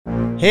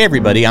Hey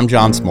everybody, I'm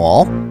John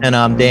Small. And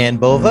I'm Dan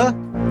Bova.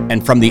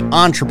 And from the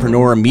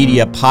Entrepreneur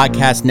Media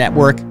Podcast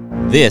Network,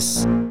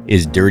 this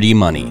is Dirty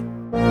Money.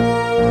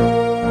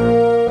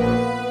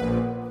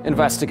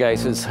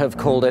 Investigators have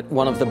called it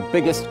one of the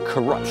biggest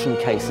corruption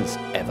cases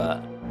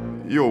ever.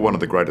 You're one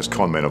of the greatest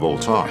con men of all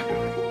time.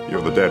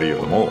 You're the daddy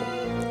of them all.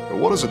 But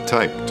what does it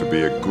take to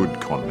be a good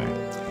con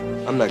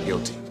man? I'm not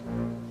guilty.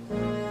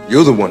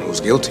 You're the one who's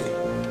guilty.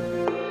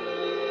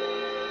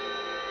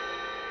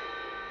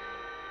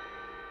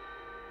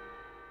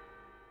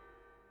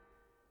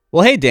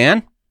 Well, hey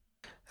Dan.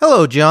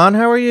 Hello, John.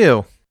 How are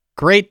you?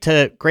 Great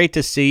to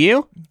see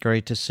you.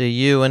 Great to see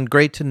you, and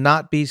great to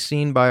not be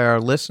seen by our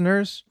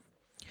listeners.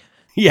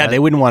 Yeah, they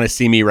wouldn't want to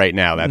see me right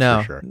now.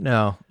 That's for sure.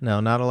 No,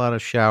 not a lot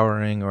of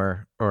showering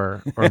or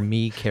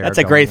me care. That's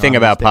a great thing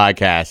about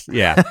podcasts.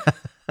 Yeah,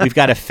 we've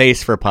got a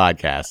face for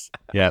podcasts.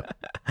 Yep.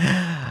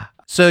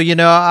 So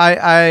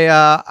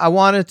I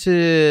wanted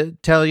to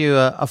tell you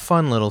a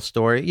fun little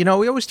story. We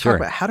always talk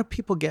about how do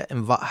people get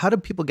involved? How do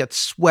people get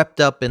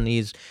swept up in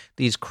these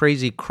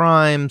crazy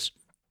crimes?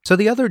 So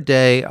the other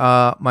day,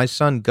 my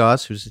son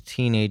Gus, who's a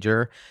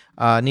teenager,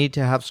 needed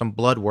to have some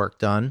blood work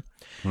done.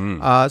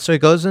 So he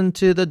goes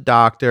into the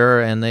doctor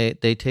and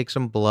they take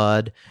some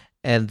blood,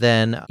 and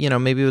then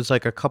maybe it was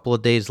like a couple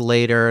of days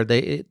later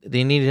they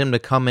needed him to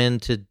come in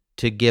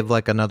to give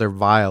like another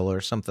vial or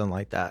something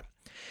like that.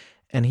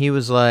 And he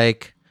was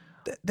like,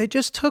 they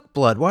just took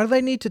blood. Why do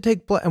they need to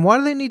take blood? And why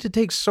do they need to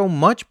take so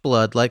much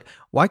blood? Like,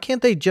 why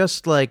can't they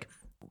just like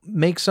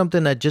make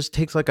something that just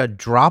takes like a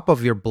drop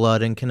of your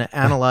blood and can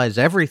analyze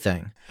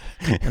everything?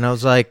 And I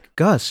was like,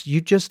 Gus,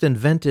 you just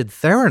invented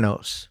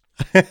Theranos.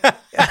 Did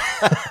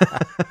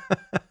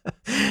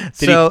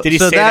he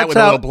say that with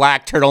a little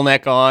black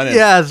turtleneck on?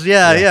 Yes,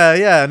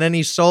 yeah. And then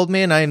he sold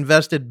me, and I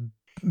invested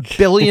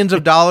billions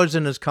of dollars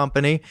in his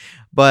company.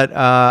 But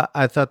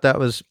I thought that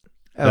was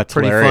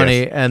pretty hilarious.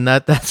 Funny, and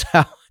that's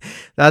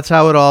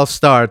how it all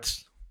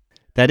starts.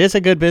 That is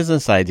a good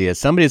business idea.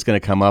 Somebody's going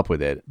to come up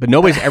with it, but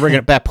nobody's ever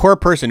going to. That poor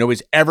person,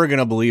 nobody's ever going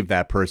to believe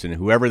that person,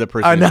 whoever the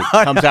person is,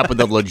 comes up with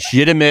a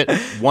legitimate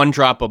one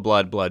drop of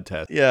blood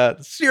test. Yeah,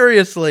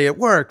 seriously, it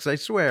works. I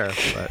swear.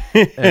 But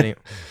anyway,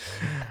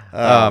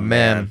 oh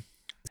man.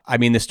 I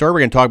mean, the story we're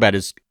going to talk about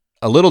is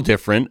a little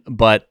different,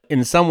 but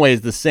in some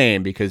ways the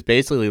same, because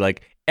basically,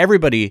 like,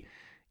 everybody,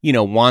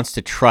 wants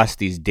to trust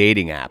these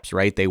dating apps,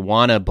 right? They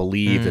want to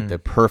believe that the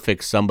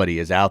perfect somebody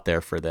is out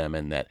there for them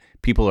and that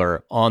people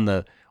are on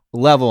the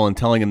level and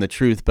telling them the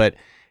truth. But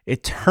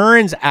it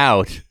turns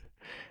out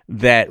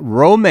that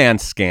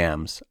romance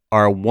scams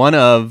are one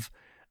of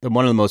the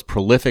most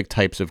prolific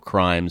types of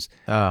crimes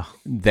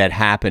that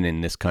happen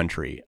in this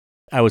country.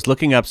 I was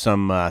looking up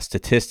some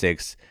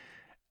statistics.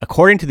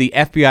 According to the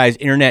FBI's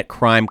Internet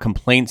Crime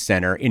Complaint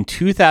Center, in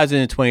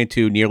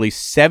 2022, nearly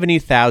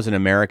 70,000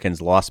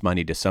 Americans lost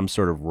money to some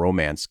sort of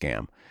romance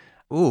scam.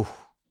 Ooh.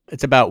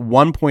 It's about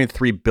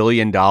 $1.3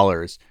 billion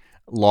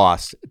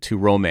lost to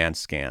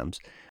romance scams.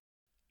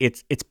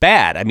 It's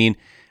bad. I mean,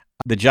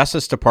 the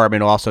Justice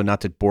Department also,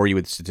 not to bore you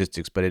with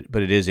statistics, but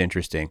it is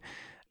interesting,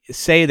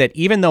 say that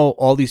even though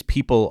all these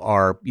people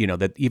are,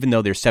 that even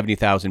though there's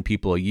 70,000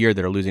 people a year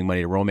that are losing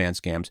money to romance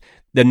scams,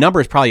 the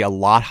number is probably a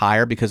lot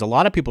higher because a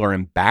lot of people are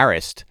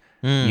embarrassed,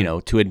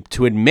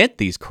 to admit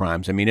these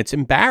crimes. I mean, it's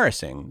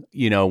embarrassing,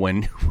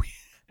 when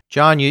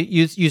John,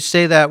 you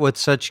say that with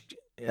such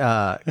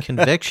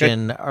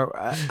conviction,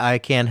 I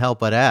can't help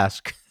but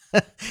ask.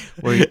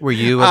 Were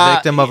you a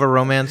victim of a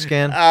romance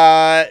scam?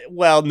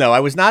 Well, no,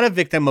 I was not a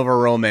victim of a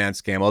romance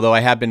scam, although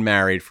I have been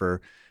married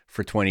for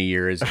 20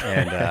 years,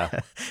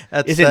 and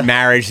isn't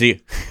marriage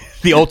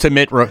the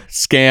ultimate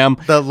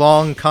scam? The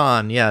long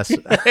con, yes.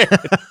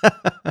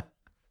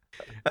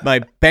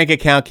 My bank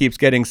account keeps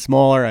getting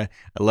smaller. I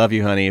love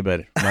you, honey,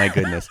 but my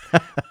goodness.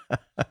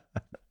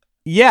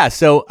 Yeah,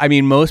 so I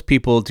mean, most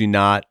people do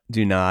not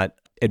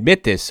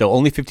admit this. So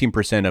only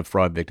 15% of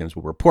fraud victims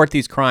will report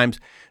these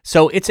crimes.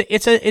 So it's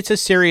a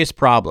serious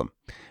problem.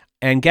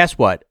 And guess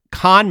what?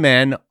 Con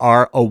men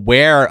are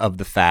aware of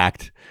the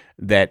fact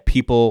that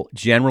people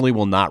generally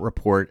will not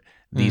report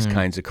these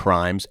kinds of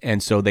crimes.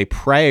 And so they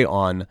prey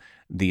on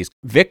these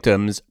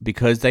victims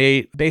because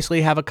they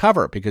basically have a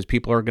cover, because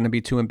people are going to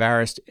be too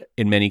embarrassed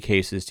in many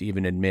cases to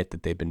even admit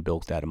that they've been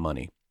bilked out of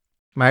money.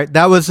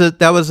 That was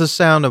the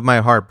sound of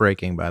my heart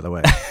breaking, by the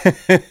way.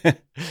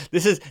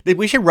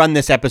 We should run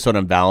this episode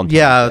on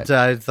Valentine's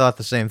Day. I thought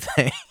the same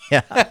thing.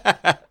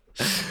 Yeah.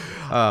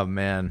 Oh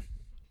man.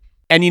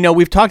 And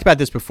we've talked about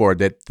this before,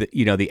 that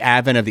the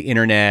advent of the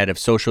internet, of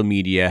social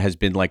media, has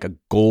been like a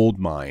gold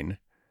mine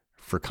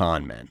for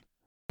con men.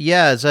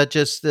 Yeah, is that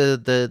just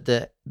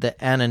the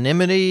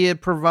anonymity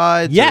it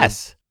provides?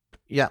 Yes.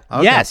 Yeah.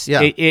 Okay. Yes.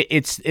 Yeah.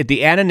 It's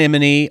the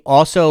anonymity.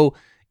 Also,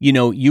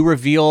 you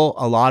reveal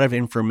a lot of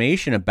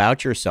information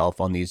about yourself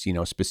on these,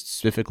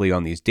 specifically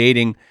on these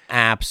dating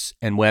apps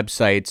and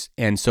websites,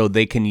 and so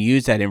they can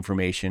use that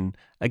information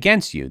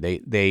against you.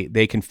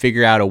 They can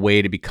figure out a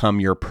way to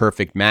become your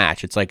perfect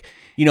match. It's like,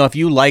 if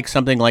you like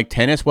something like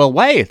tennis, well,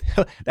 wait,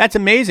 that's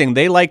amazing.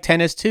 They like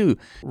tennis too.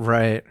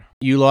 Right.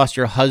 you lost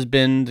your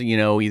husband,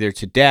 either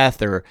to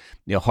death or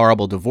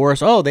horrible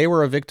divorce. Oh, they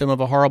were a victim of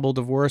a horrible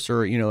divorce,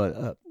 or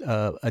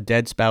a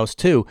dead spouse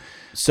too.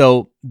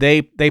 So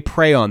they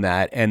prey on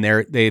that, and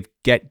they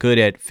get good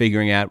at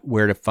figuring out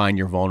where to find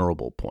your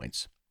vulnerable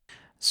points.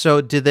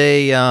 So do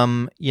they,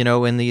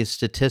 in these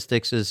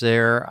statistics, is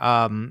there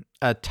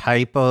a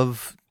type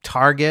of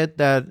target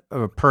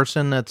a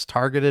person that's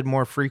targeted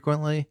more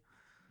frequently?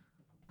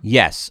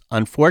 Yes,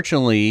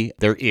 unfortunately,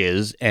 there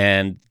is.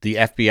 And the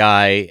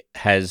FBI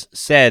has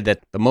said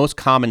that the most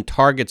common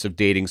targets of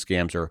dating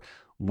scams are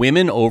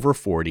women over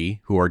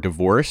 40 who are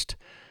divorced,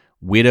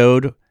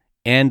 widowed,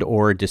 and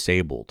or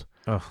disabled.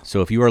 Ugh. So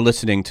if you are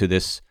listening to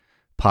this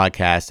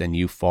podcast and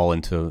you fall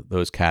into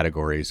those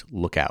categories,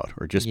 look out,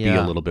 or just be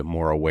a little bit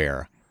more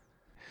aware.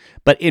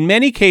 But in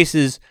many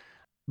cases,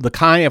 the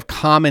kind of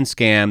common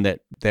scam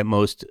that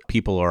most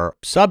people are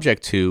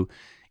subject to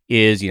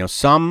is,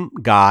 some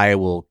guy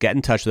will get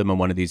in touch with them on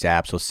one of these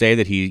apps. He'll say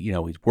that he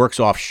works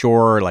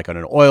offshore, like on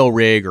an oil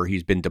rig, or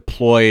he's been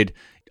deployed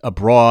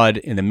abroad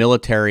in the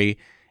military.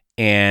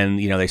 And,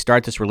 they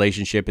start this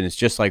relationship, and it's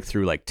just like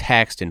through like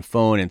text and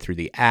phone and through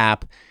the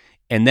app.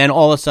 And then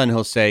all of a sudden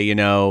he'll say,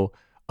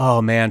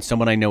 oh man,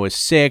 someone I know is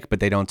sick,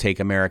 but they don't take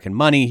American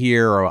money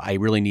here, or I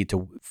really need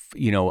to,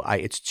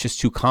 it's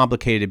just too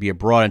complicated to be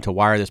abroad and to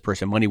wire this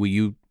person money. Will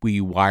you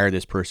wire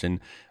this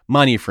person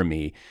money for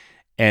me?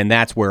 And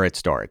that's where it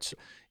starts.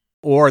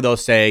 Or they'll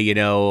say,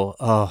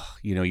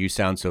 you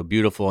sound so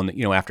beautiful.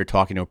 And, after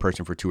talking to a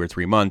person for 2 or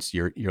 3 months,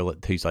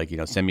 he's like,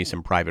 send me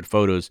some private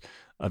photos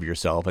of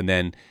yourself. And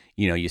then,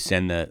 you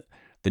send the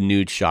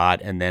nude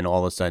shot, and then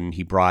all of a sudden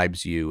he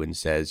bribes you and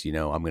says,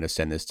 I'm going to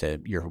send this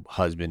to your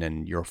husband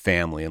and your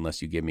family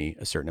unless you give me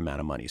a certain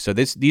amount of money. So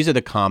these are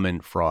the common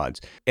frauds.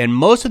 And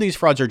most of these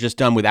frauds are just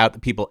done without the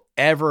people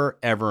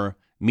ever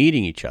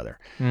meeting each other.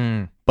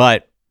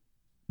 But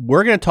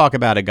we're going to talk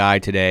about a guy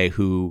today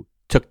who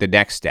took the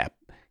next step.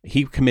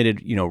 He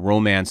committed,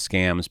 romance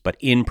scams, but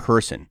in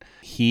person.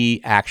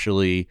 He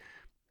actually,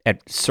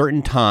 at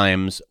certain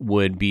times,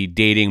 would be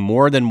dating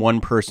more than one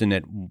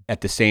person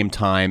at the same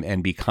time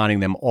and be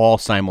conning them all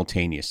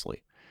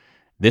simultaneously.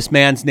 This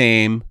man's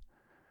name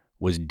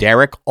was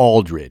Derek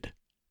Alldred,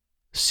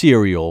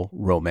 serial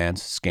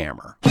romance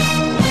scammer.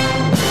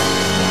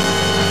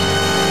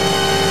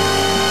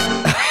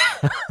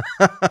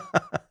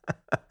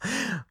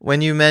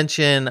 When you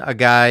mention a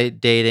guy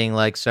dating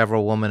like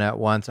several women at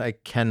once, I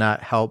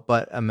cannot help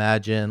but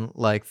imagine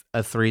like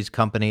a Three's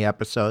Company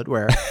episode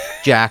where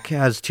Jack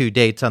has 2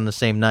 dates on the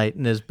same night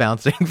and is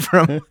bouncing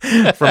from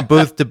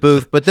booth to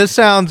booth. But this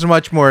sounds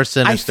much more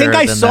sinister. I think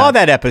I saw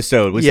that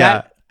episode. Was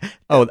that?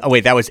 Oh,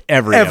 wait, that was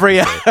every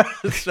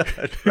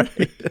episode.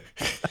 Right.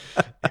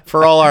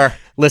 For all our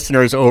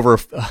listeners over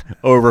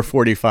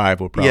 45,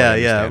 will probably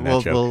understand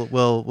that joke.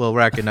 We'll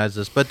recognize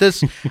this. But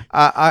this,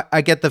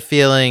 I get the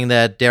feeling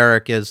that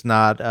Derek is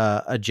not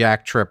a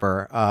Jack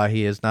Tripper.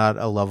 He is not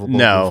a lovable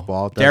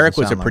goofball. Derek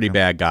was a pretty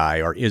bad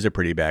guy, or is a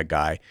pretty bad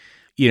guy.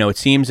 It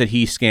seems that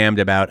he scammed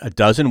about a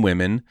dozen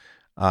women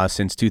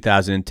since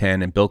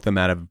 2010 and bilked them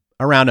out of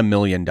around $1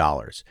 million.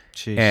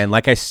 Jeez. And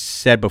like I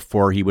said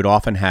before, he would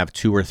often have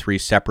 2 or 3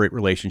 separate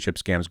relationship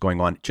scams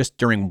going on just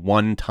during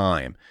one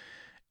time.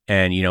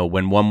 And,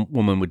 when one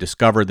woman would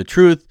discover the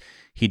truth,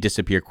 he'd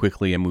disappear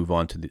quickly and move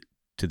on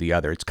to the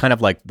other. It's kind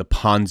of like the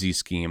Ponzi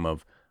scheme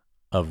of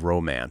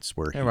romance,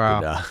 where he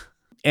would,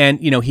 and,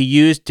 he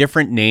used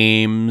different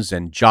names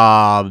and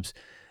jobs,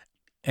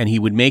 and he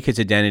would make his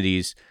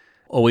identities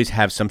always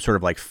have some sort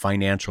of like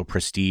financial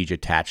prestige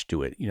attached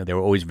to it. They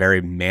were always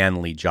very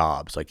manly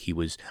jobs. Like he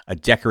was a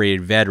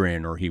decorated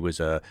veteran, or he was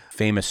a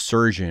famous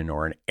surgeon,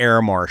 or an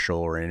air marshal,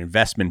 or an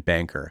investment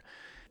banker.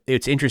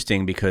 It's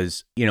interesting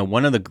because,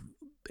 one of the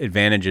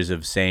advantages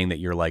of saying that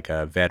you're like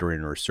a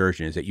veteran or a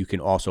surgeon is that you can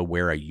also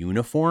wear a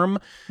uniform,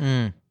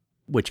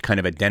 which kind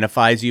of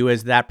identifies you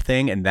as that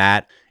thing. And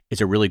that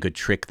is a really good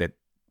trick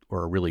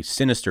or a really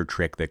sinister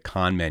trick that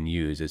con men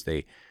use, is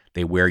they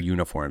wear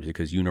uniforms,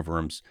 because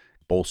uniforms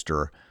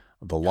bolster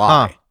the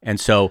lie. And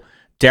so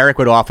Derek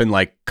would often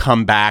like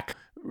come back,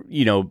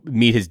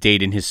 meet his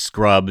date in his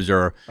scrubs,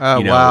 or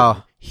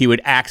he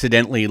would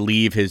accidentally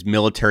leave his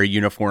military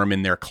uniform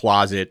in their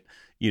closet,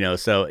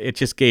 so it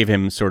just gave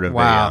him sort of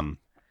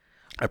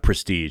a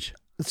prestige.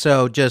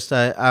 So just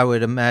I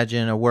would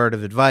imagine a word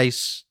of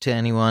advice to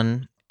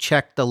anyone: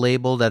 check the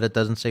label that it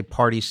doesn't say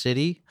Party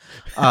City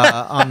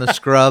on the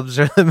scrubs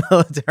or the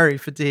military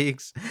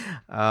fatigues.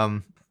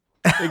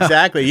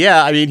 Exactly.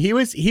 Yeah. I mean, he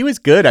was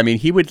good. I mean,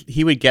 he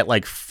would get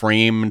like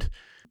framed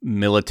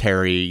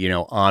military,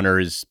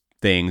 honors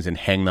things and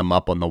hang them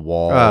up on the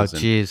walls. Oh,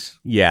 geez.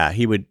 Yeah.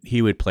 He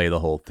would play the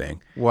whole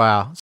thing.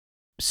 Wow.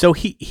 So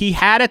he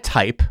had a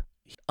type.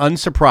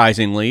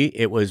 Unsurprisingly,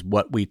 it was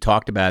what we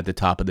talked about at the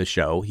top of the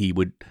show. He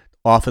would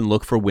often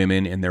look for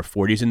women in their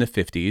 40s and the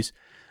 50s,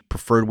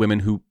 preferred women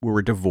who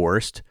were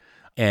divorced,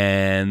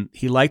 and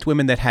he liked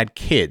women that had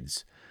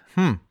kids.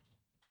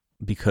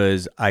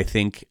 Because I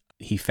think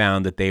he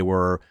found that they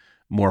were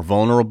more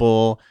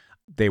vulnerable.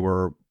 They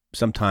were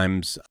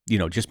sometimes,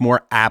 just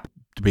more apt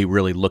to be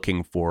really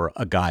looking for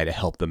a guy to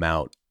help them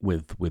out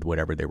with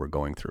whatever they were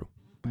going through.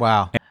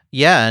 Wow.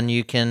 Yeah, and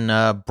you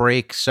can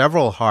break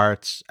several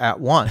hearts at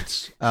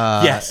once.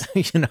 Yes.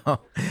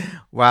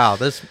 Wow.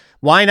 This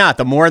Why not?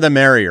 The more the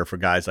merrier for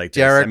guys like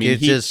this. Derek, you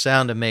just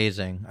sound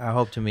amazing. I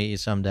hope to meet you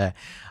someday.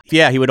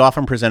 Yeah, he would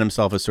often present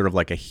himself as sort of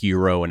like a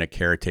hero and a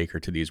caretaker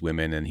to these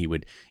women, and he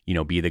would,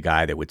 be the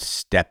guy that would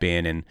step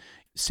in and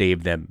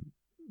save them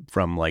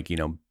from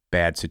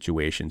bad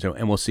situations.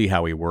 And we'll see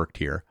how he worked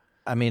here.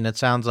 I mean, it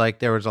sounds like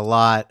there was a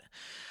lot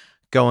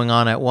going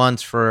on at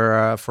once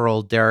for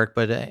old Derek,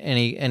 but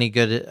any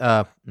good,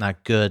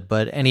 not good,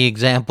 but any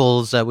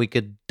examples that we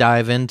could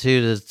dive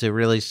into to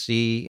really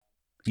see?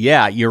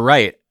 Yeah, you're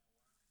right.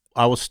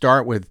 I will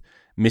start with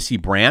Missy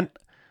Brandt,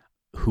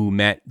 who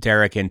met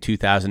Derek in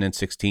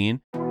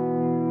 2016.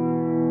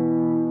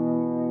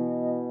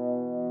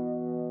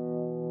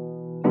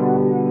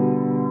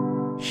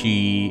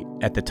 She,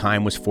 at the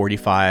time, was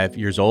 45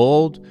 years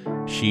old.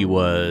 She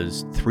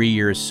was 3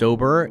 years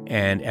sober,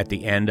 and at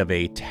the end of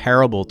a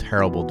terrible,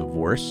 terrible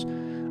divorce.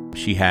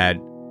 She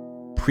had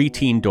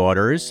preteen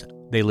daughters.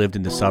 They lived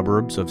in the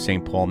suburbs of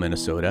St. Paul,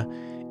 Minnesota,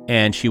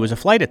 and she was a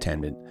flight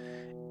attendant.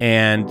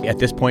 And at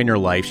this point in her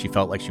life, she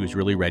felt like she was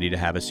really ready to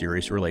have a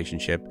serious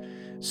relationship.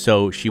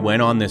 So she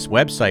went on this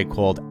website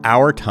called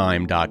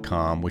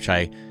OurTime.com, which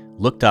I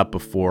looked up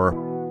before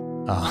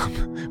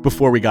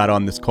we got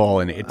on this call,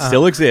 and it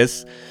still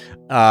exists.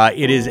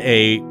 It is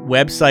a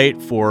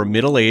website for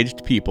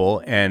middle-aged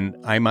people, and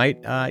I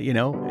might,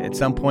 at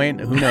some point,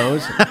 who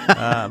knows,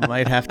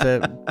 might have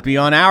to be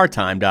on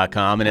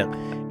OurTime.com,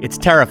 and it's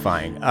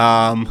terrifying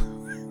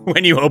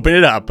when you open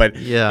it up, but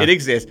it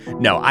exists.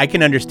 No, I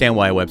can understand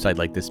why a website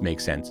like this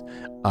makes sense.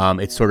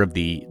 It's sort of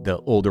the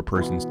older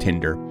person's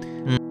Tinder.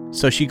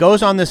 So she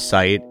goes on this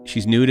site.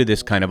 She's new to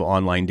this kind of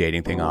online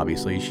dating thing,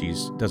 obviously. She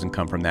doesn't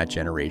come from that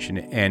generation.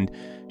 And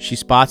she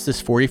spots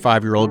this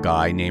 45-year-old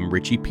guy named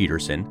Richie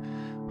Peterson,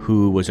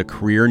 who was a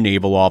career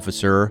naval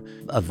officer,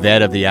 a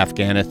vet of the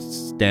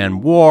Afghanistan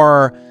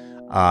War.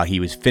 He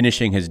was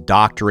finishing his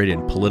doctorate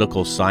in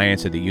political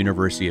science at the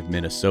University of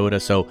Minnesota.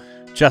 So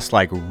just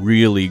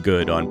really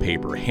good on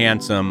paper,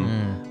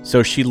 handsome.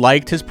 So she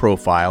liked his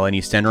profile, and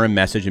he sent her a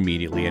message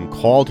immediately and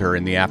called her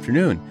in the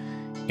afternoon.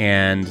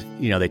 And,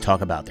 they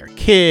talk about their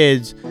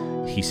kids.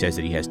 He says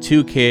that he has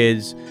 2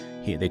 kids.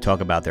 They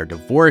talk about their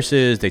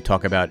divorces. They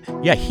talk about,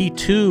 he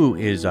too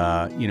is,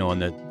 on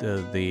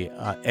the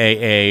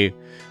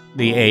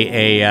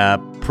AA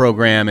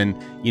program.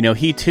 And,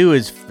 he too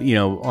is,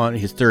 on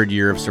his 3rd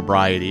year of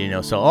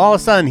sobriety, so all of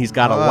a sudden he's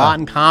got a lot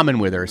in common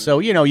with her. So,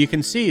 you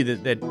can see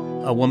that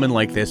a woman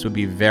like this would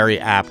be very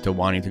apt to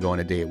wanting to go on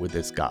a date with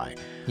this guy.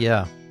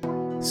 Yeah.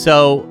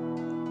 So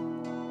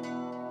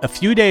a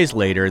few days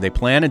later, they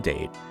plan a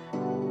date.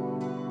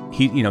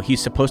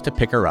 He's supposed to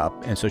pick her up,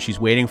 and so she's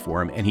waiting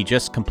for him, and he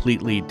just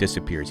completely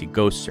disappears. He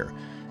ghosts her,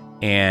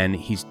 and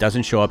he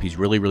doesn't show up. He's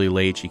really, really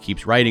late. She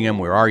keeps writing him,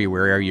 "Where are you?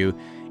 Where are you?"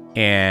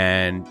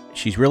 And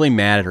she's really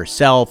mad at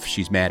herself.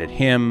 She's mad at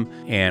him,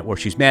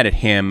 she's mad at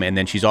him, and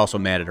then she's also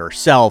mad at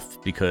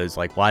herself because,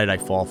 why did I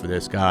fall for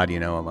this? God,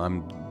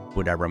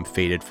 I'm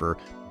fated for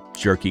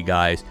jerky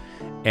guys.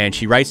 And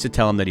she writes to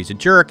tell him that he's a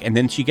jerk, and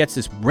then she gets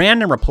this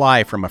random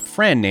reply from a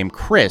friend named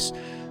Chris,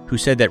 who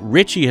said that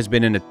Richie has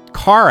been in a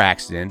car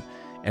accident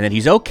and that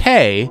he's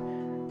okay,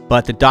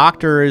 but the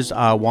doctors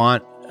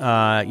want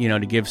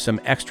to give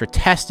some extra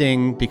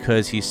testing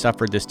because he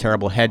suffered this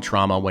terrible head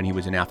trauma when he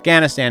was in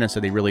Afghanistan, and so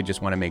they really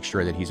just want to make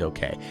sure that he's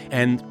okay.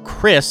 And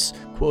Chris,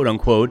 quote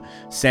unquote,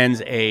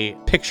 sends a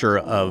picture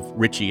of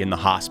Richie in the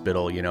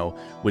hospital,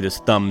 with his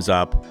thumbs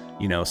up,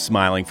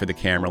 smiling for the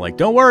camera,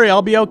 don't worry,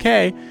 I'll be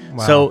okay.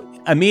 Wow. So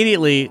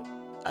immediately,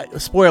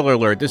 spoiler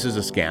alert, this is a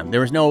scam.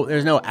 There's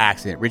no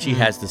accident.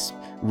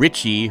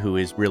 Richie, who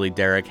is really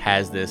Derek,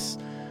 has this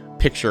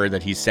picture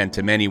that he's sent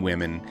to many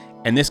women.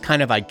 And this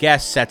kind of, I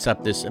guess, sets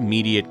up this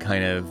immediate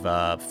kind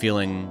of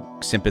feeling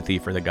sympathy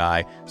for the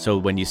guy. So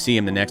when you see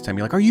him the next time,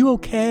 you're like, are you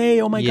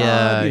okay? Oh my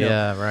God.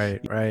 Yeah,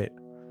 right.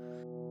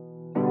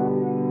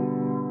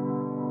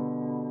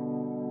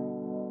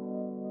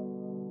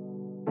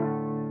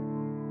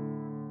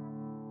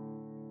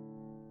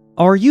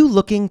 Are you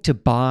looking to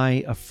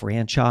buy a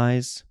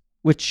franchise?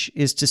 Which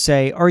is to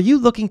say, are you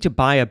looking to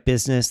buy a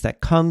business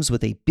that comes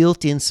with a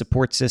built-in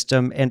support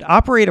system and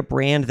operate a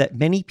brand that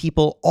many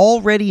people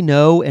already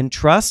know and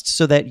trust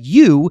so that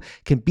you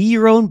can be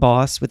your own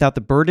boss without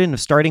the burden of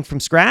starting from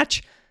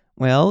scratch?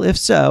 Well, if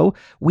so,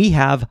 we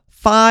have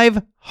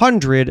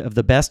 500 of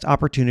the best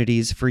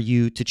opportunities for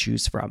you to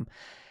choose from.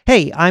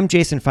 Hey, I'm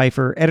Jason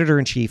Pfeiffer,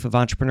 editor-in-chief of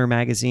Entrepreneur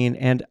Magazine,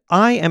 and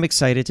I am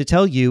excited to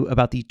tell you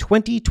about the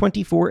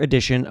 2024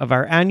 edition of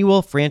our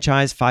annual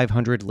Franchise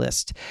 500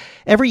 list.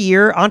 Every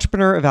year,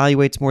 Entrepreneur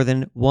evaluates more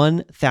than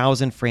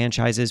 1,000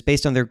 franchises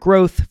based on their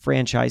growth,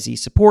 franchisee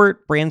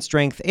support, brand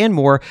strength, and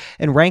more,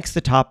 and ranks the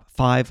top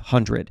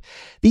 500.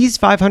 These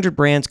 500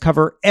 brands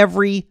cover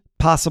every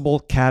possible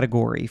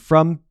category,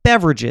 from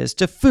beverages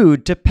to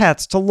food to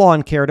pets to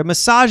lawn care to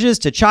massages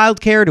to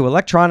childcare to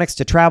electronics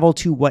to travel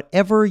to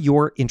whatever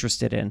you're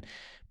interested in.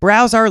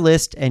 Browse our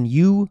list and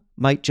you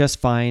might just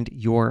find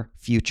your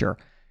future.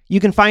 You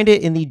can find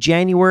it in the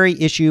January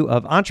issue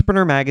of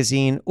Entrepreneur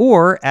Magazine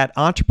or at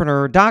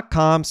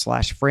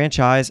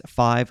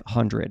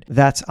entrepreneur.com/franchise500.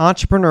 That's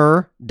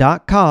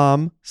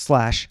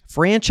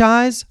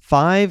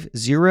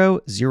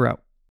entrepreneur.com/franchise500.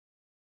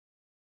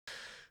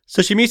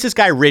 So she meets this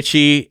guy,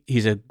 Richie.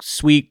 He's a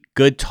sweet,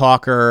 good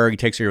talker. He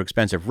takes her to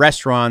expensive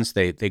restaurants.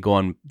 They go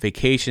on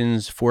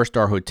vacations,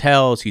 4-star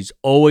hotels. He's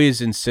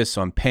always insists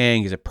on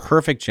paying. He's a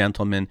perfect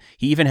gentleman.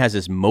 He even has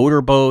this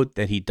motorboat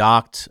that he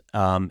docked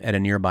at a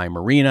nearby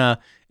marina,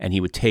 and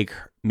he would take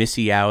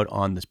Missy out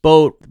on this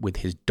boat with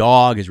his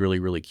dog, his really,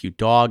 really cute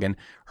dog. And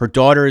her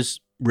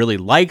daughters really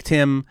liked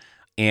him.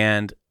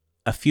 And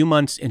a few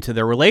months into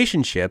their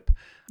relationship,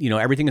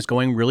 everything is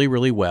going really,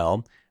 really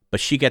well, but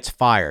she gets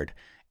fired.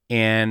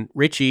 And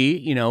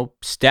Richie,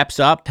 steps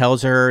up,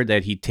 tells her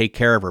that he'd take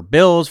care of her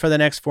bills for the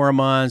next 4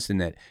 months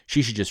and that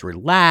she should just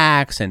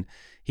relax. And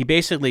he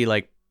basically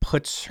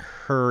puts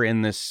her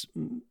in this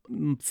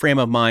frame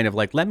of mind of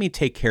let me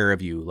take care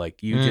of you.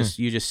 You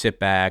just sit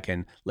back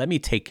and let me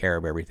take care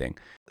of everything.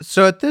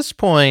 So at this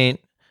point,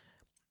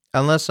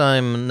 unless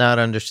I'm not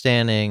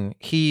understanding,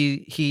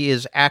 he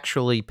is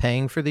actually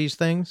paying for these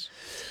things?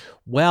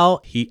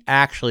 Well, he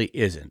actually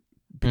isn't.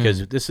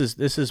 Because this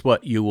is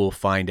what you will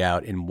find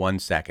out in 1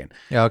 second.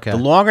 Yeah, okay. The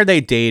longer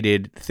they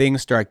dated,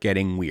 things start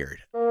getting weird.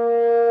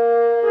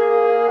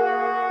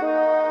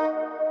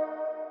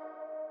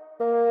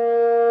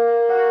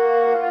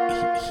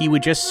 He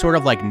would just sort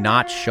of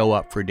not show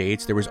up for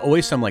dates. There was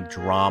always some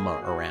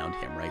drama around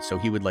him, right? So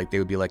he would they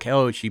would be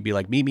oh, she'd be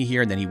meet me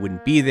here, and then he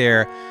wouldn't be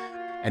there.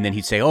 And then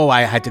he'd say, oh,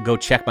 I had to go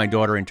check my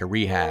daughter into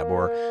rehab,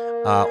 or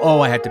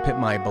I had to put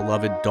my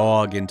beloved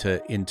dog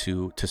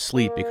into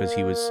sleep because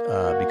he was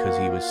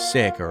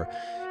sick,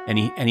 and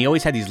he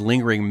always had these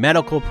lingering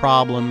medical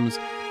problems,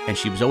 and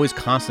she was always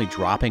constantly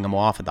dropping him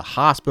off at the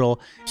hospital.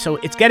 So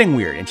it's getting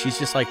weird, and she's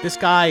just this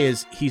guy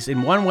he's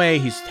in one way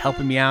he's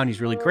helping me out and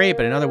he's really great,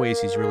 but in other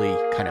ways he's really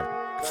kind of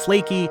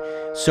flaky.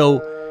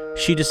 So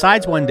she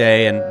decides one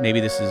day, and maybe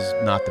this is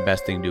not the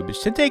best thing to do, but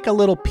to take a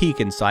little peek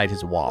inside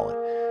his wallet.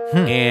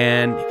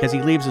 And because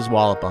he leaves his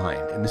wallet behind.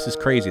 And this is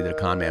crazy that a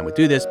con man would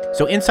do this.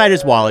 So inside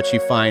his wallet, she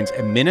finds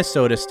a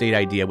Minnesota state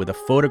ID with a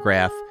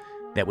photograph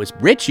that was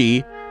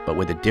Richie, but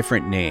with a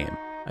different name,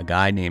 a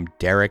guy named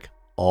Derek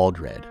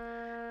Alldred.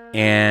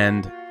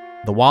 And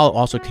the wallet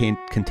also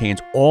contains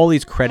all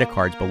these credit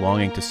cards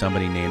belonging to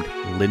somebody named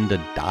Linda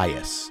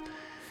Dias.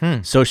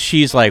 So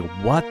she's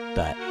what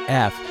the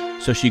F?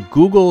 So she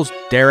Googles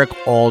Derek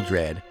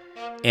Alldred,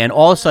 and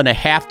all of a sudden a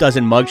half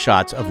dozen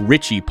mugshots of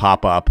Richie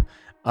pop up.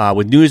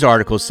 With news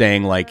articles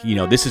saying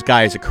this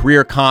guy is a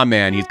career con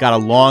man. He's got a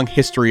long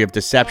history of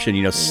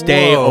deception.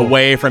 Stay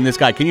away from this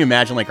guy. Can you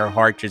imagine her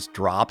heart just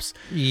drops?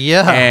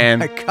 Yeah.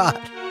 And my God.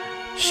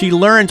 She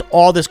learned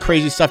all this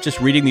crazy stuff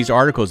just reading these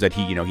articles that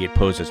he had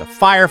posed as a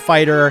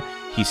firefighter.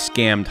 He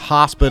scammed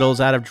hospitals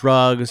out of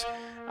drugs.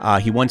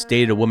 He once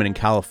dated a woman in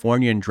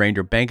California and drained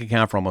her bank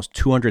account for almost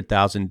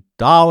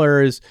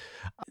 $200,000.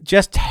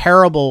 Just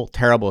terrible,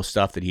 terrible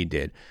stuff that he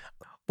did.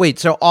 Wait,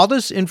 so all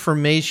this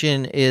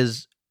information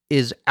is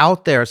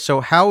out there.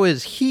 So how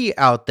is he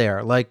out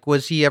there?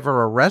 Was he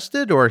ever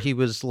arrested, or he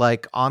was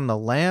on the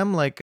lam?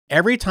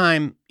 Every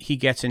time he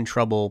gets in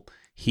trouble,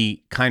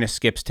 he kind of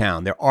skips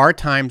town. There are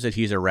times that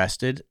he's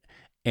arrested,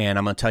 and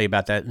I'm going to tell you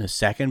about that in a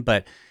second,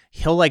 but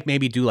he'll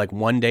maybe do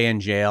 1 day in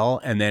jail,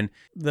 and then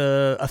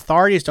the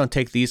authorities don't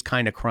take these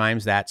kind of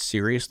crimes that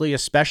seriously,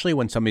 especially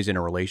when somebody's in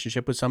a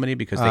relationship with somebody,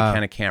 because they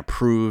kind of can't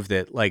prove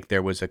that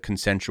there was a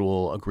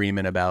consensual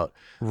agreement about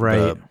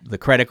the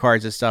credit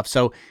cards and stuff.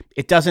 So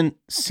it doesn't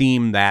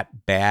seem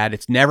that bad.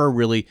 It's never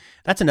really,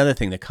 that's another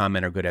thing that con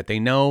men are good at. They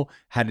know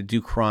how to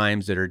do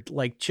crimes that are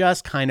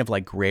just kind of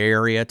gray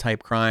area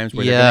type crimes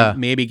where they're gonna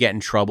maybe get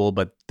in trouble,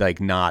 but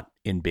not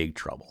in big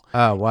trouble.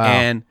 Oh, wow.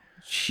 And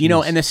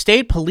and the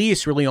state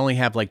police really only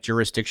have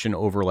jurisdiction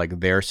over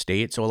their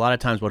state. So a lot of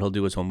times what he'll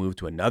do is he'll move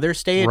to another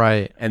state.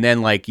 Right. And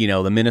then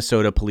the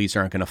Minnesota police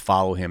aren't going to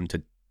follow him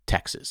to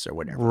Texas or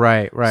whatever.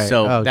 Right.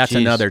 So that's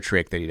another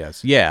trick that he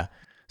does. Yeah.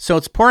 So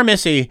it's poor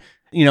Missy,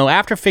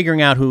 after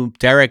figuring out who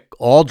Derek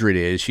Alldred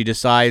is, she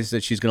decides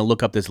that she's going to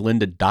look up this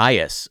Linda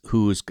Dias,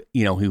 who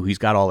he's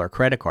got all her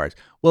credit cards.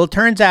 Well, it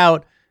turns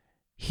out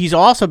he's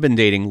also been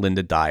dating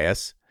Linda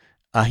Dias.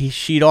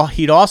 He'd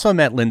also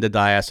met Linda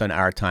Dias on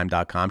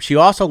OurTime.com. She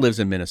also lives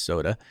in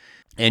Minnesota,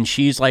 and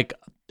she's a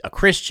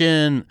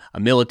Christian, a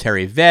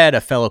military vet,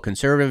 a fellow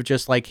conservative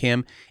just like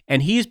him,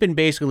 and he's been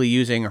basically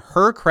using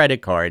her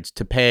credit cards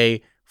to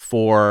pay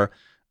for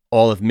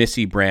all of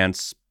Missy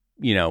Brandt's,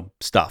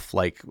 stuff,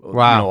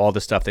 all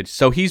the stuff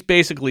so he's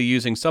basically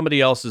using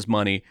somebody else's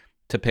money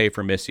to pay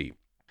for Missy.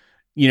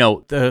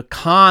 The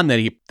con that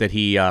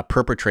he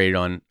perpetrated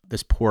on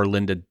this poor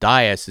Linda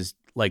Dias is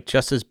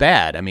just as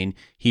bad. I mean,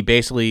 he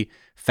basically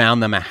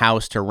found them a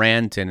house to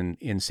rent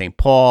in St.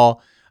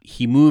 Paul.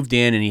 He moved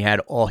in and he had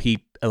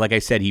like I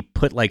said, he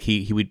put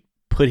he would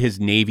put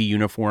his Navy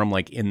uniform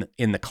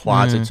in the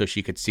closet so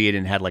she could see it,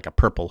 and had a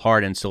Purple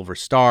Heart and Silver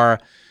Star.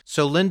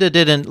 So Linda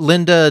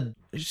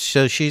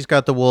So she's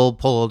got the wool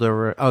pulled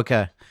over.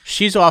 Okay.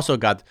 She's also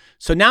got.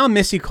 So now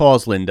Missy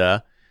calls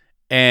Linda,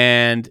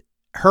 and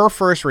her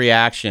first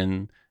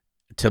reaction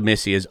to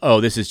Missy is,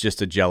 "Oh, this is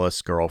just a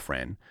jealous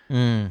girlfriend."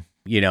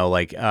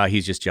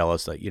 He's just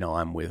jealous that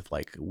I'm with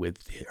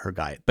her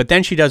guy. But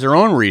then she does her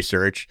own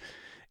research,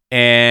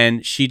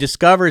 and she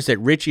discovers that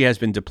Richie has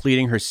been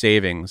depleting her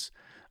savings,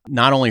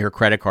 not only her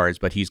credit cards,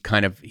 but he's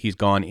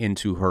gone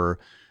into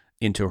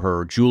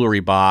her jewelry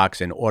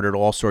box and ordered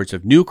all sorts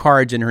of new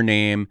cards in her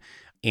name.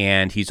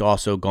 And he's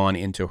also gone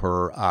into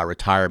her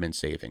retirement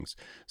savings.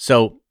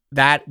 So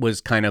that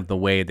was kind of the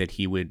way that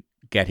he would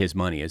get his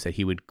money, is that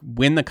he would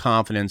win the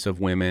confidence of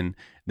women,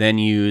 then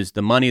use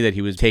the money that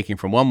he was taking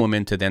from one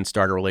woman to then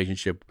start a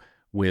relationship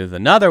with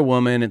another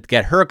woman and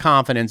get her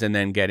confidence and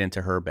then get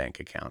into her bank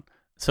account.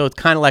 So it's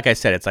kind of like I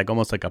said, it's like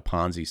almost like a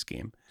Ponzi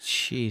scheme.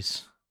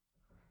 Jeez.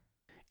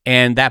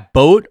 And that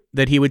boat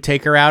that he would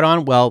take her out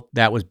on, well,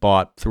 that was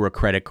bought through a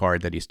credit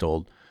card that he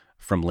stole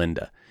from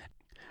Linda.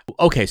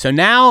 Okay, so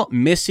now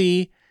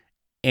Missy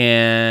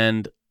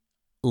and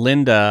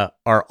Linda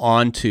are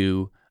on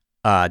to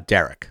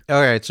Derek.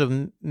 All right,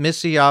 so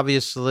Missy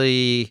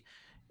obviously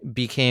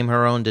became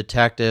her own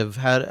detective.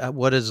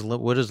 What does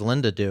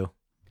Linda do?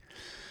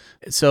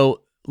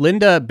 So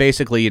Linda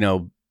basically,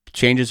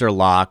 changes her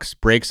locks,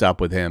 breaks up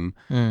with him.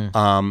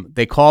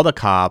 They call the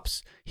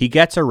cops. He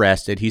gets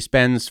arrested. He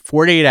spends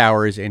 48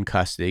 hours in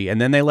custody, and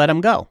then they let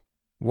him go.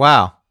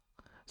 Wow.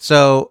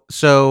 So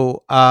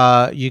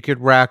you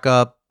could rack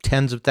up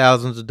tens of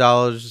thousands of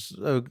dollars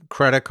of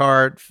credit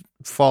card,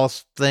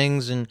 false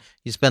things, and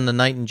you spend the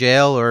night in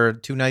jail or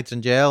 2 nights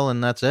in jail,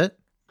 and that's it?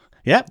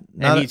 Yep.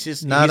 Not he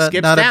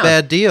a down.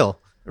 bad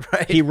deal.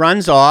 Right. He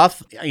runs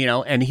off,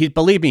 and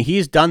believe me,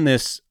 he's done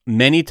this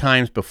many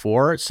times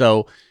before.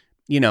 So,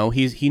 he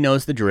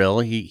knows the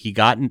drill. He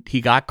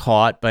got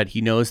caught, but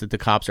he knows that the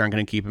cops aren't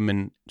going to keep him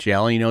in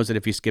jail. And he knows that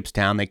if he skips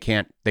town, they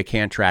can't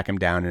track him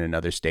down in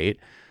another state.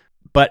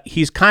 But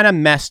he's kind of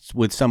messed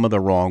with some of the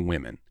wrong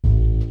women.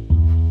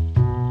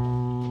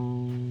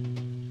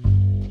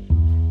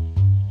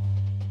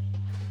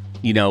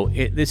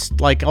 This,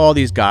 like all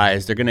these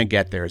guys, they're going to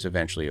get theirs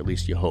eventually, at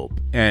least you hope.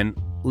 And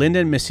Linda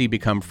and Missy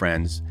become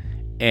friends,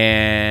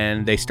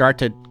 and they start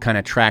to kind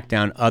of track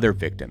down other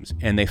victims.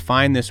 And they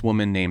find this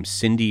woman named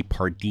Cindy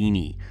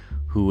Pardini,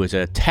 who is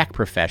a tech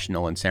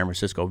professional in San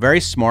Francisco,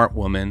 very smart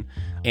woman.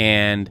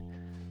 And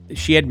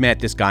she had met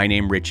this guy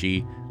named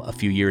Richie a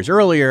few years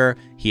earlier.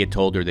 He had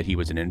told her that he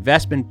was an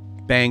investment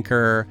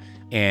banker.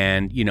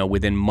 And,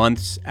 within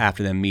months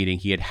after them meeting,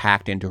 he had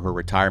hacked into her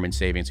retirement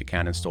savings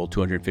account and stole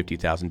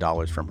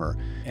 $250,000 from her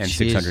and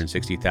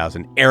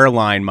 660,000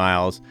 airline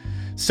miles.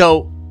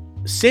 So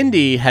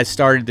Cindy has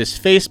started this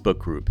Facebook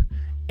group,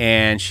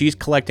 and she's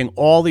collecting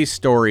all these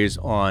stories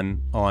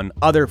on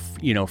other,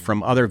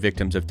 from other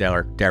victims of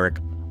Derek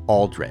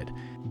Alldred.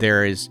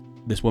 There is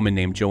this woman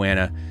named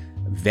Joanna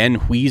Van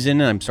Huizen.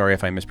 I'm sorry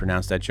if I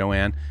mispronounced that,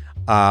 Joanne,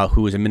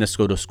 who is a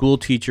Minnesota school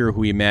teacher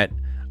who met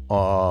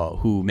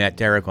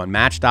Derek on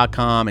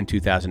Match.com in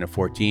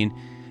 2014.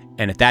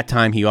 And at that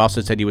time, he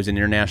also said he was an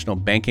international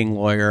banking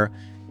lawyer.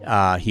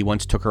 He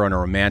once took her on a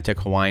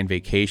romantic Hawaiian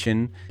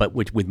vacation, but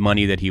with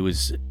money that he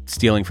was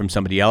stealing from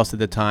somebody else at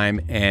the time.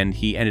 And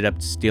he ended up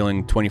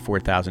stealing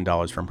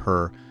 $24,000 from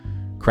her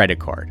credit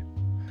card.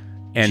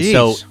 And Jeez.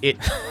 So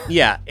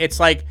it's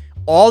like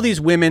all these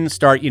women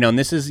start, and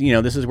this is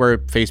where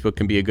Facebook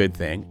can be a good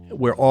thing,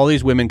 where all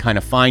these women kind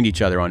of find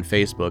each other on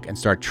Facebook and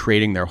start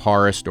trading their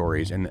horror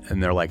stories. And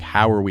they're like,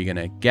 how are we going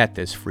to get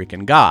this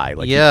freaking guy?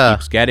 Like, he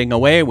keeps getting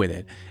away with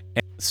it.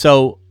 And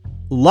so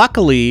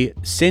luckily,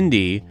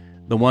 Cindy,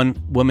 the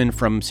one woman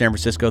from San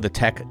Francisco, the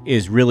tech,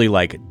 is really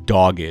like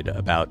dogged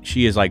about,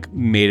 she has like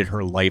made it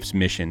her life's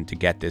mission to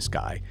get this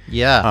guy.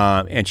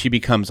 Yeah. And she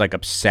becomes like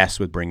obsessed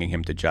with bringing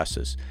him to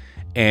justice.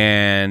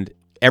 And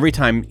every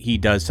time he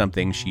does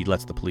something, she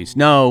lets the police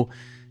know.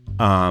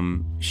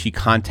 She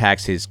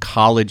contacts his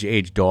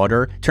college-age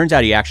daughter. Turns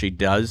out he actually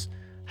does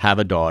have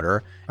a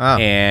daughter. Oh.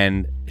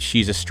 And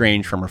she's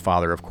estranged from her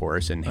father, of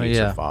course, and hates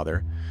her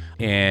father.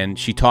 And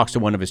she talks to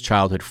one of his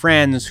childhood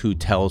friends who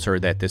tells her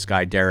that this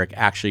guy, Derek,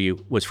 actually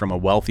was from a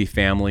wealthy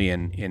family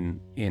and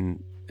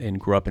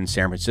grew up in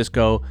San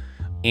Francisco.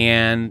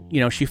 And,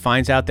 she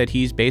finds out that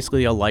he's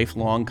basically a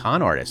lifelong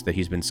con artist, that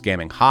he's been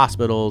scamming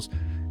hospitals.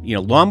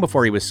 Long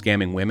before he was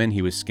scamming women,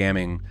 he was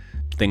scamming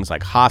things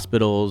like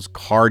hospitals,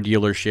 car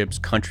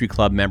dealerships, country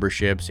club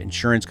memberships,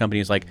 insurance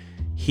companies. Like,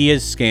 he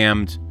has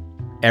scammed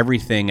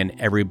everything and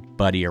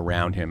everybody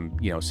around him,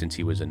 since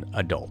he was an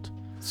adult.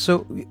 So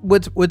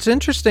what's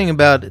interesting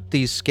about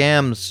these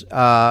scams,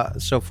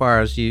 so far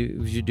as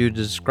you do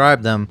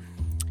describe them,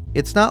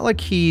 it's not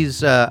like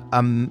he's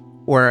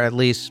or at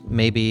least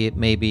maybe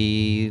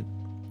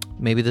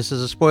this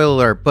is a spoiler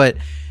alert, but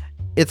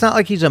it's not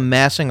like he's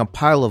amassing a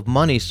pile of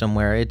money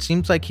somewhere. It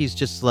seems like he's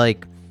just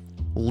like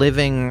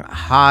living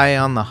high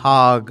on the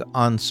hog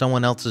on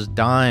someone else's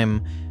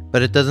dime,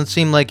 but it doesn't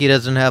seem like he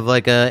doesn't have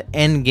like a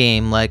end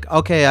game. Like,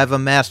 okay, I've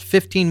amassed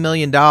 $15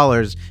 million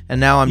and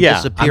now I'm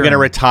disappearing. I'm going to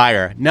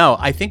retire. No,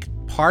 I think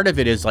part of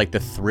it is like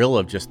the thrill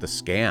of just the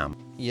scam.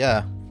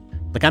 Yeah.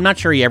 Like, I'm not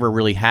sure he ever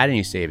really had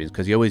any savings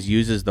because he always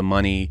uses the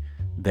money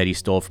that he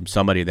stole from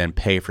somebody, then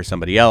pay for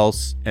somebody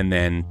else, and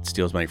then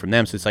steals money from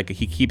them. So it's like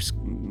he keeps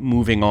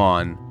moving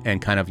on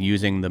and kind of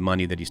using the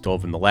money that he stole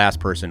from the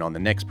last person on the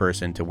next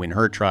person to win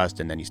her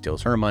trust, and then he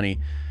steals her money.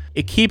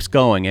 It keeps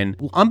going,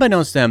 and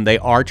unbeknownst to them, they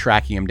are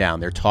tracking him down.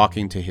 They're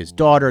talking to his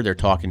daughter, they're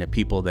talking to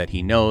people that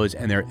he knows,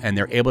 and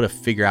they're able to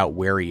figure out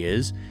where he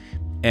is.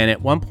 And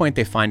at one point,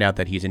 they find out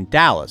that he's in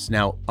Dallas.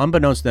 Now,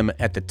 unbeknownst to them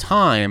at the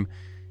time,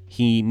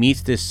 he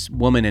meets this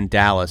woman in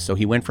Dallas. So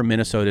he went from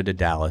Minnesota to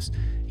Dallas.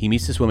 He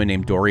meets this woman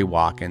named Dory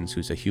Watkins,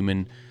 who's he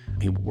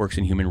works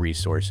in human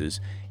resources.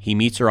 He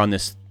meets her on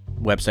this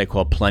website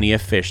called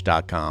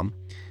plentyoffish.com.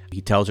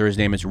 He tells her his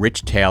name is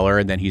Rich Taylor,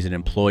 and then he's an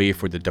employee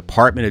for the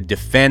Department of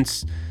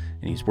Defense,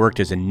 and he's worked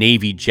as a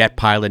Navy jet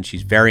pilot, and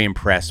she's very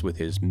impressed with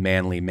his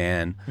manly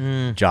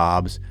man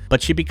jobs.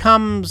 But she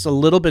becomes a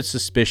little bit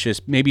suspicious,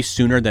 maybe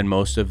sooner than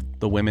most of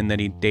the women that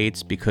he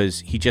dates,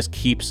 because he just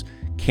keeps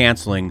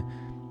canceling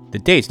the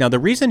dates. Now, the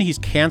reason he's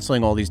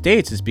canceling all these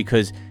dates is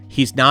because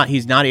he's not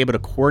able to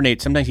coordinate.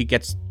 Sometimes he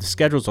gets the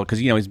schedules because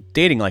he's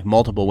dating like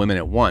multiple women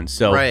at once.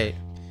 So Right.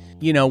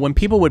 When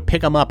people would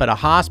pick him up at a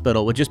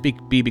hospital, it would just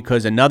be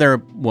because another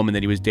woman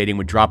that he was dating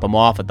would drop him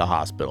off at the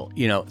hospital.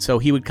 So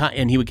he would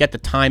get the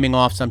timing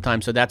off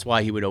sometimes. So that's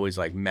why he would always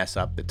like mess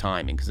up the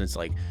timing, because it's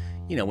like,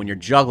 when you're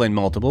juggling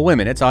multiple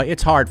women, it's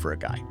hard for a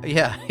guy.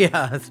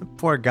 Yeah.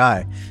 Poor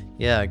guy.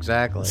 Yeah,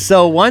 exactly.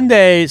 So one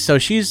day,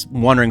 she's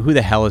wondering, who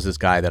the hell is this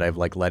guy that I've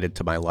like let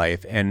into my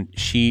life? And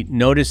she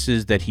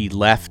notices that he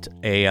left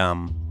a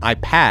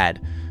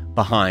iPad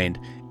behind.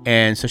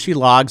 And so she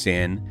logs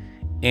in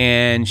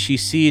and she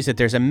sees that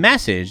there's a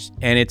message,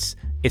 and it's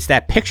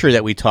that picture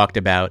that we talked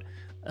about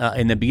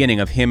in the beginning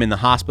of him in the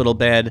hospital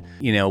bed,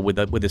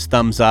 with his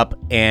thumbs up,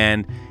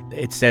 and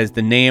it says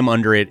the name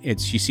under it.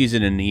 She sees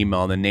it in an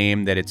email. The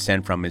name that it's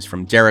sent from is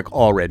from Derek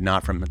Alldred,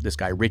 not from this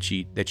guy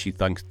Richie that she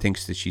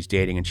thinks that she's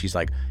dating. And she's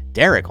like,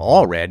 Derek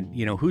Alldred,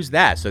 who's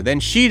that? So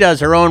then she does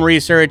her own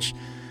research,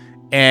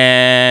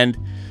 and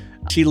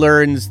she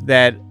learns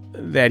that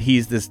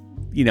he's this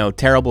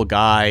terrible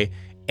guy.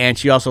 And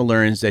she also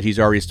learns that he's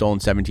already stolen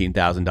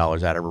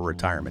 $17,000 out of her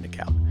retirement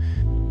account.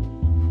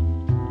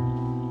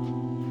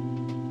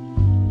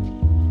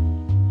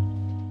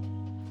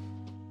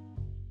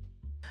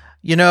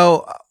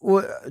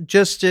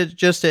 Just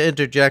to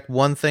interject,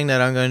 one thing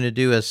that I'm going to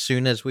do as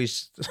soon as we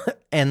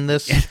end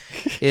this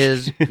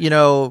is,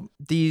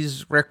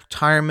 these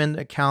retirement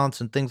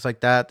accounts and things like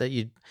that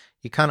you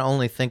kind of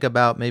only think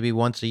about maybe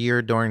once a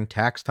year during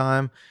tax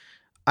time.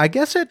 I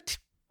guess it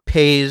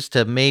pays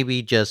to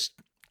maybe just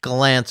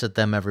glance at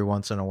them every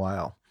once in a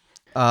while.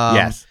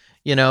 Yes.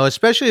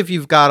 Especially if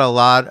you've got a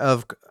lot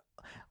of,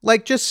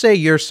 like, just say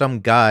you're some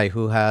guy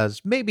who has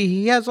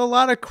a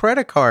lot of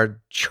credit card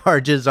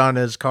charges on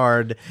his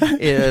card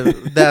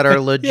that are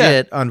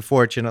legit,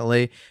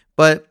 unfortunately.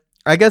 But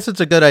I guess it's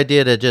a good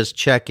idea to just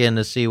check in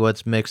to see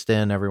what's mixed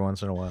in every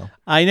once in a while.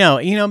 I know,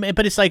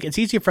 but it's like, it's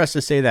easy for us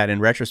to say that in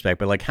retrospect,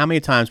 but like, how many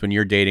times when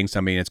you're dating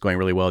somebody and it's going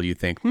really well, you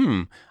think,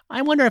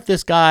 I wonder if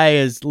this guy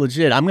is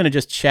legit. I'm going to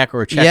just check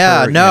her.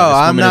 Yeah, no,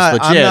 I'm not.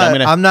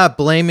 I'm not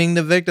blaming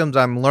the victims.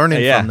 I'm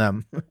learning from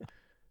them.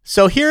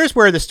 So here's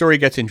where the story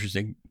gets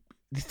interesting.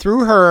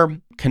 Through her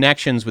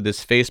connections with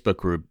this Facebook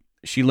group,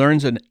 she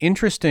learns an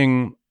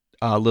interesting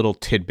little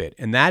tidbit,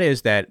 and that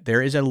is that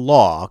there is a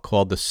law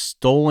called the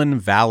Stolen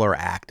Valor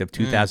Act of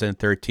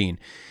 2013,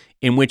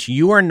 in which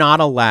you are not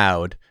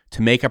allowed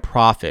to make a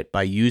profit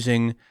by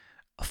using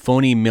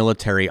phony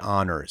military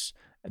honors.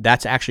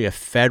 That's actually a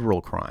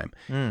federal crime.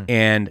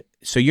 And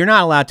so you're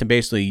not allowed to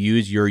basically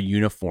use your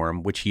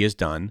uniform, which he has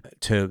done,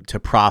 to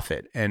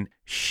profit. And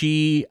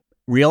she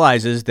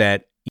realizes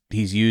that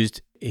he's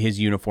used his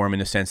uniform in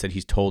the sense that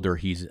he's told her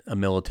he's a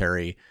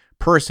military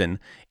person.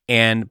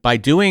 And by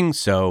doing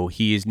so,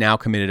 he is now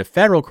committed a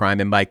federal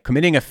crime. And by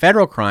committing a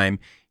federal crime,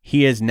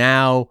 he is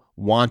now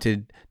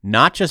wanted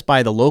not just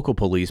by the local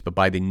police, but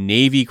by the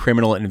Navy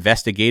Criminal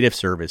Investigative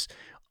Service,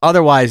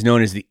 otherwise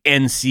known as the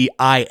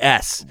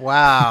NCIS.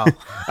 Wow.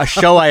 A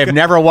show I have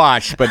never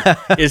watched, but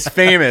is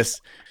famous.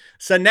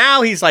 So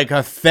now he's like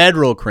a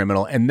federal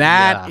criminal, and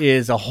that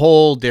is a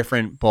whole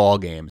different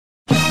ballgame.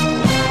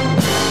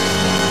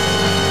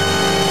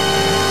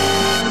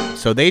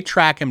 So they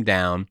track him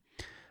down.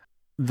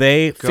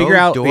 They figure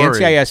out, the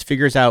NCIS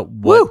figures out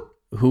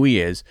who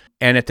he is.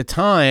 And at the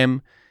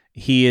time,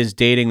 he is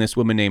dating this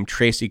woman named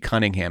Tracy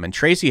Cunningham. And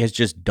Tracy has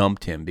just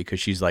dumped him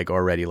because she's like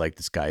already like,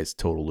 this guy is a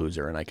total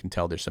loser. And I can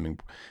tell there's something.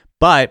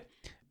 But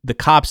the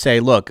cops say,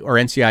 look, or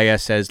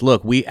NCIS says,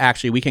 look, we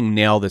can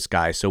nail this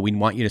guy. So we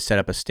want you to set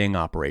up a sting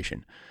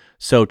operation.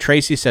 So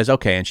Tracy says,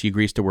 okay. And she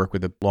agrees to work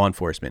with the law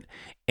enforcement.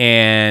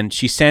 And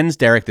she sends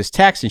Derek this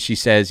text and she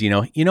says, you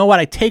know what?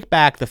 I take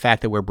back the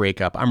fact that we're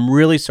break up. I'm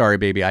really sorry,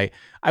 baby. I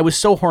was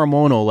so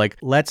hormonal. Like,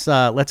 let's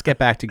get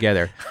back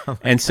together.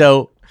 And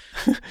so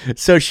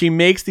she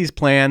makes these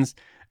plans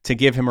to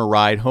give him a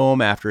ride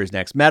home after his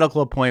next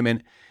medical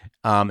appointment.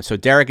 So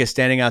Derek is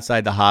standing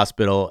outside the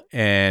hospital,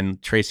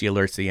 and Tracy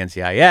alerts the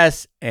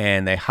NCIS,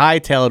 and they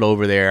hightail it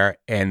over there,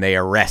 and they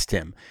arrest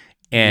him.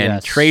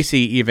 And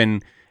Tracy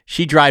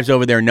she drives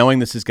over there knowing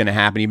this is going to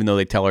happen, even though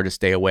they tell her to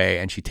stay away,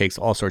 and she takes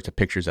all sorts of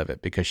pictures of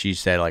it because she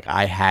said, like,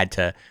 I had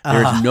to.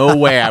 There's no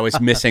way I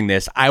was missing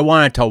this. I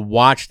wanted to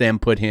watch them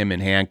put him in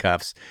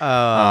handcuffs.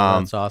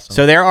 That's awesome.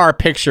 So there are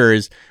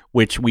pictures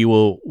which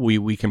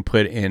we can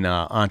put in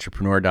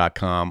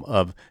entrepreneur.com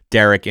of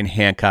Derek in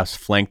handcuffs,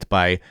 flanked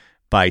by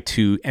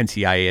two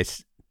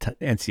NCIS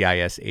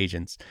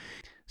agents.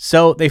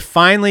 So they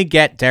finally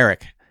get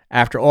Derek.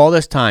 After all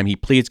this time, he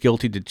pleads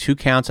guilty to 2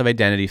 counts of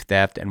identity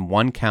theft and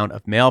 1 count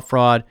of mail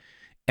fraud,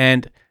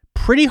 and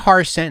pretty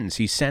harsh sentence.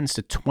 He's sentenced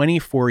to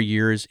 24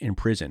 years in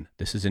prison.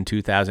 This is in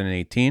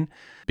 2018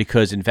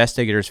 because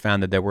investigators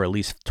found that there were at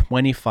least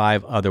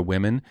 25 other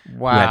women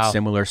who had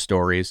similar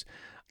stories.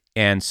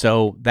 And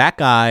so that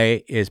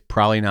guy is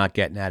probably not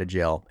getting out of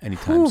jail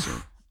anytime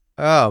soon.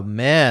 Oh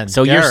man!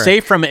 So Derek.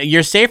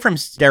 you're safe from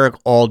Derek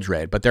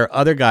Alldred, but there are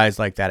other guys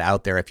like that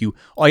out there.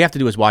 All you have to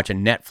do is watch a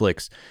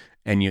Netflix,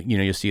 and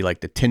you'll see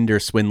like the Tinder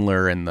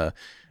swindler and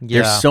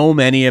there's so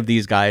many of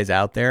these guys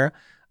out there.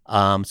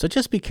 So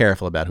just be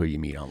careful about who you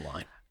meet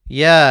online.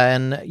 Yeah,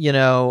 and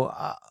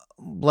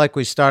like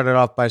we started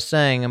off by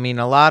saying, I mean,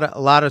 a lot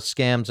of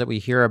scams that we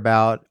hear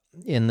about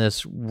in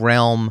this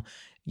realm,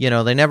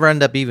 they never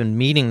end up even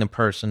meeting the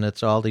person.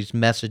 It's all these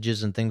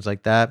messages and things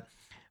like that.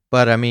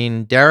 But I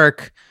mean,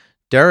 Derek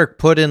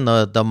put in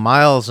the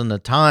miles and the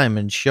time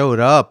and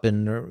showed up,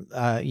 and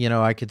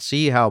I could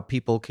see how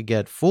people could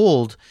get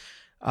fooled,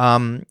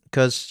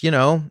 because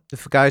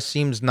if a guy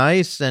seems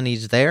nice and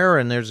he's there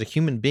and there's a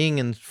human being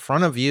in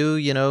front of you,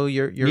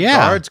 your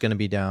guard's going to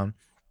be down.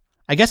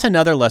 I guess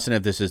another lesson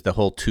of this is the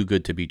whole too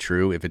good to be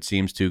true. If it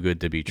seems too good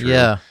to be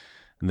true,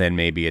 then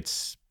maybe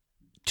it's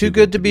too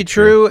good to be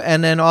true,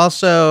 and then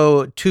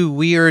also too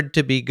weird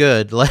to be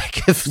good.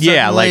 Like if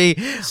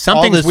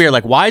something's weird.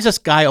 Like, why is this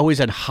guy always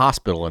at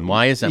hospital, and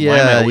why am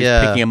I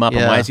always picking him up,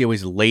 and why is he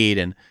always late,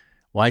 and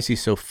why is he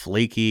so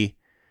flaky?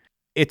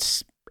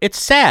 It's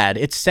sad.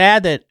 It's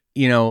sad that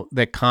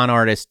that con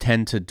artists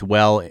tend to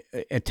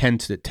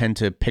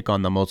pick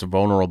on the most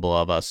vulnerable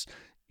of us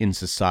in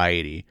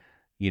society.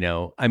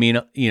 I mean,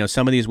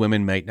 some of these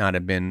women might not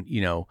have been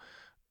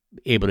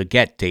able to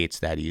get dates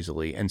that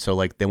easily, and so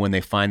like then when they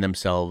find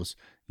themselves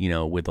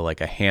with like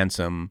a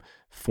handsome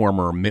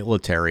former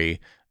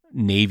military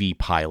Navy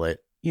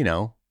pilot,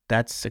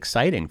 that's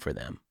exciting for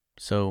them.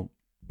 So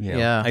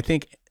I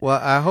think,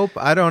 well,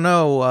 I don't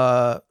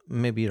know,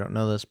 maybe you don't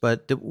know this,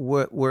 but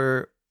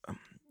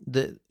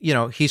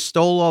he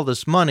stole all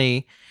this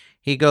money,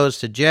 he goes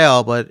to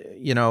jail, but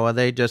are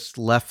they just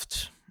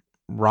left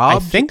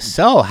robbed? I think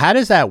so. How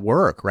does that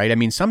work, right? I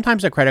mean,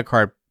 sometimes the credit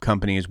card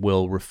companies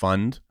will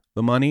refund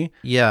the money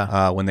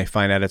when they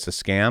find out it's a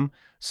scam.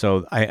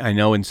 So I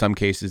know in some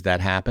cases that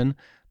happened,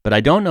 but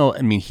I don't know.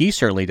 I mean, he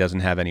certainly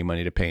doesn't have any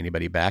money to pay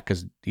anybody back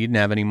because he didn't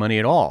have any money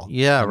at all.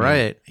 Yeah,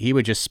 right. He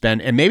would just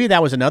spend, and maybe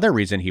that was another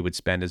reason he would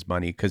spend his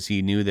money, because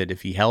he knew that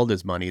if he held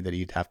his money that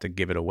he'd have to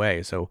give it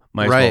away. So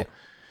might as well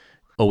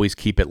always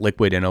keep it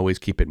liquid and always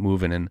keep it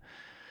moving. And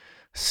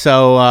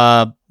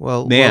so,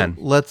 man,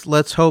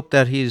 let's hope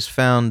that he's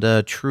found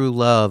true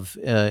love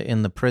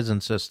in the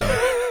prison system.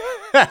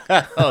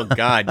 Oh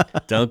God!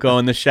 Don't go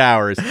in the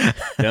showers.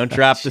 Don't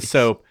drop the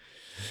soap.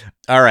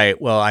 All right.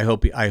 Well, I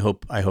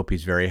hope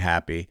he's very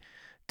happy.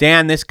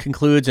 Dan, this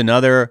concludes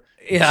another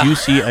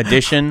juicy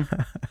edition,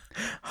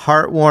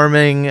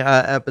 heartwarming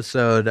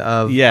episode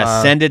of.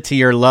 Send it to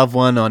your loved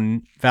one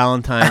on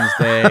Valentine's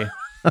Day.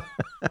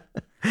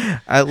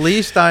 At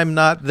least I'm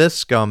not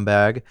this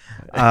scumbag.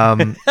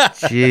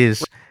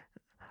 Jeez.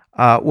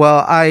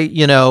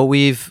 Well,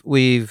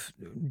 we've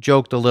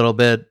joked a little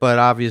bit, but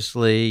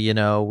obviously,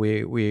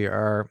 we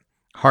our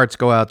hearts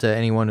go out to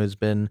anyone who's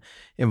been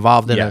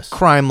involved in a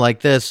crime like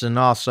this, and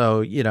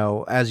also,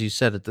 as you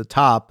said at the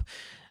top,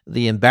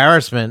 the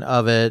embarrassment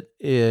of it.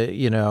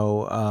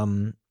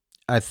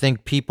 I think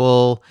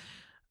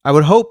I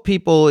would hope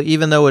people,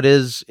 even though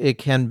it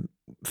can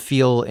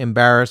feel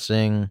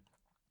embarrassing,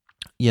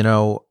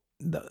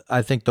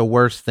 I think the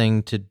worst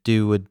thing to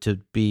do would to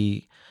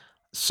be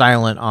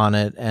silent on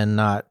it and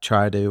not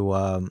try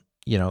to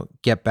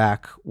get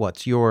back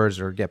what's yours,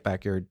 or get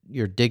back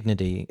your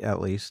dignity,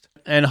 at least.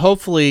 And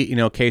hopefully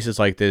cases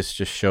like this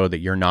just show that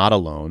you're not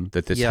alone,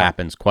 that this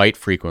happens quite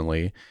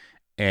frequently,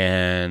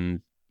 and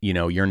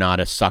you're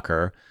not a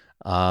sucker,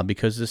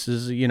 because this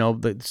is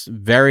this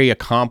very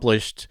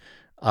accomplished,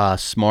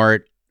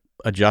 smart,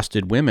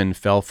 adjusted women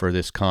fell for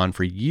this con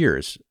for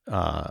years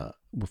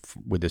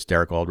with this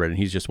Derek Alldred, and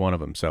he's just one of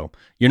them. So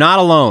you're not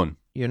alone.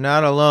 You're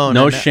not alone.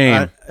 No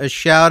shame. A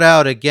shout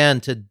out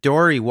again to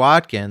Dory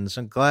Watkins.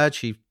 I'm glad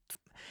she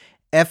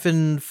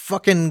effing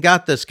fucking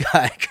got this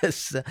guy,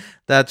 because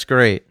that's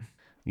great.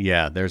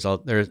 Yeah, there's a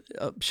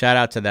shout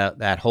out to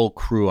that whole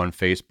crew on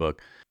Facebook.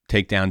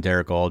 Take down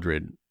Derek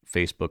Alldred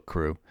Facebook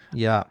crew.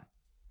 Yeah.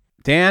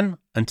 Dan,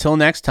 until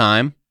next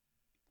time,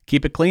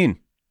 keep it clean.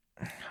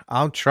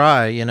 I'll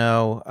try.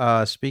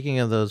 Speaking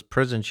of those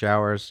prison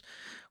showers,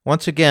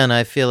 Once again,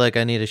 I feel like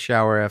I need a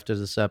shower after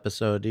this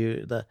episode.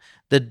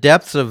 The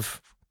depths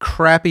of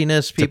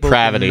crappiness people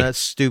Depravity. can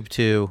stoop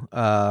to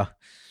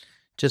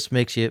just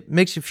makes you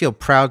feel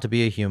proud to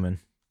be a human.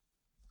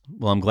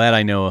 Well, I'm glad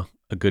I know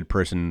a good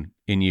person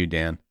in you,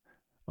 Dan.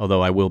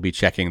 Although I will be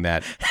checking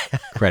that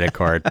credit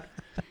card.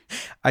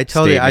 I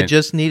told you, I statement.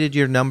 just needed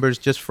your numbers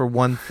just for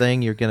one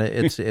thing.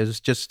 It's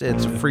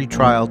a free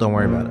trial. Don't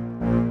worry about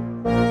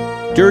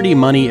it. Dirty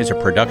Money is a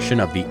production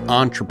of the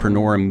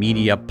Entrepreneur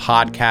Media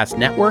Podcast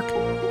Network.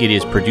 It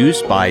is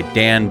produced by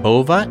Dan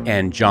Bova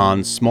and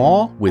John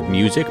Small, with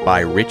music by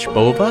Rich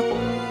Bova.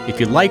 If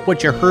you like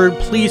what you heard,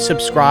 please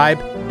subscribe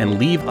and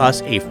leave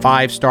us a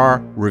 5-star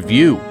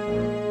review.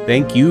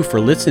 Thank you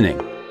for listening.